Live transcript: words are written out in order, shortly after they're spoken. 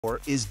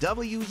Is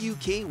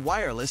WUUK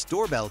Wireless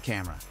Doorbell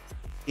Camera.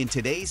 In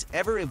today's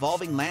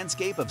ever-evolving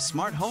landscape of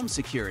smart home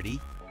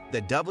security,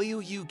 the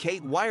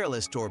WUUK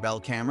Wireless Doorbell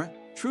Camera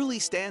truly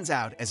stands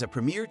out as a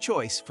premier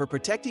choice for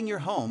protecting your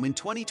home in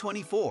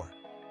 2024.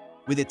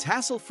 With its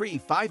hassle-free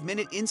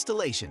 5-minute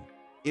installation,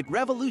 it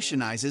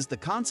revolutionizes the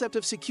concept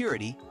of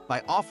security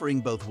by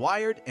offering both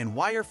wired and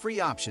wire-free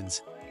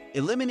options,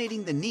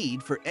 eliminating the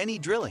need for any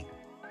drilling.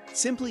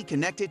 Simply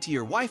connect it to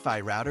your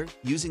Wi-Fi router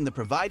using the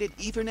provided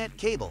Ethernet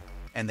cable,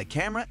 and the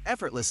camera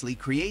effortlessly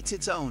creates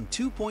its own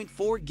 2.4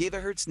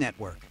 GHz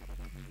network.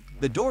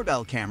 The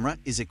doorbell camera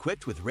is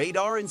equipped with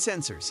radar and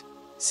sensors,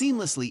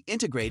 seamlessly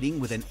integrating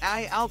with an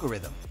AI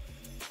algorithm.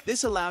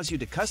 This allows you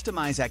to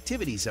customize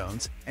activity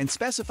zones and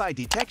specify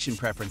detection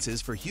preferences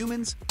for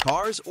humans,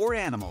 cars, or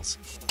animals.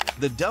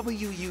 The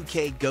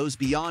WUUK goes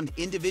beyond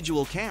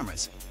individual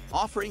cameras,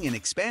 offering an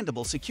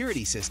expandable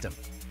security system.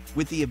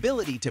 With the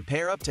ability to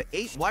pair up to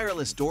 8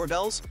 wireless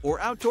doorbells or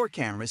outdoor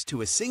cameras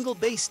to a single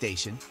base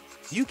station,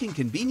 you can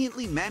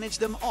conveniently manage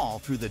them all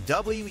through the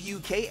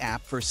WUUK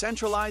app for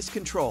centralized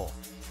control.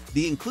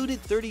 The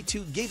included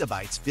 32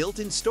 GB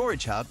built-in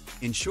storage hub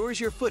ensures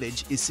your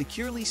footage is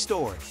securely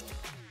stored.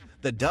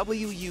 The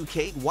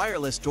WUUK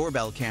Wireless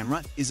Doorbell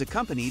Camera is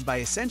accompanied by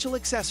essential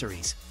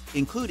accessories,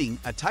 including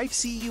a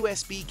Type-C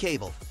USB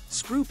cable,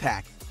 screw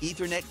pack,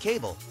 Ethernet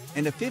cable,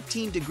 and a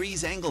 15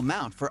 degrees angle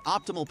mount for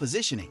optimal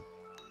positioning.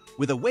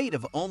 With a weight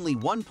of only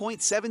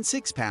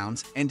 1.76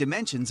 pounds and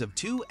dimensions of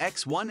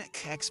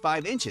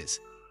 2x1x5 inches,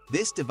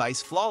 this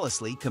device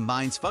flawlessly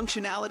combines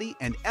functionality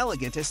and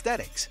elegant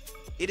aesthetics.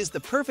 It is the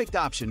perfect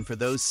option for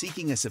those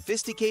seeking a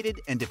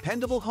sophisticated and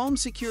dependable home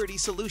security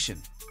solution.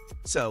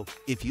 So,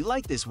 if you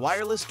like this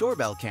wireless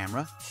doorbell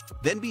camera,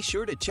 then be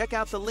sure to check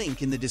out the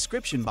link in the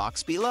description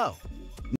box below.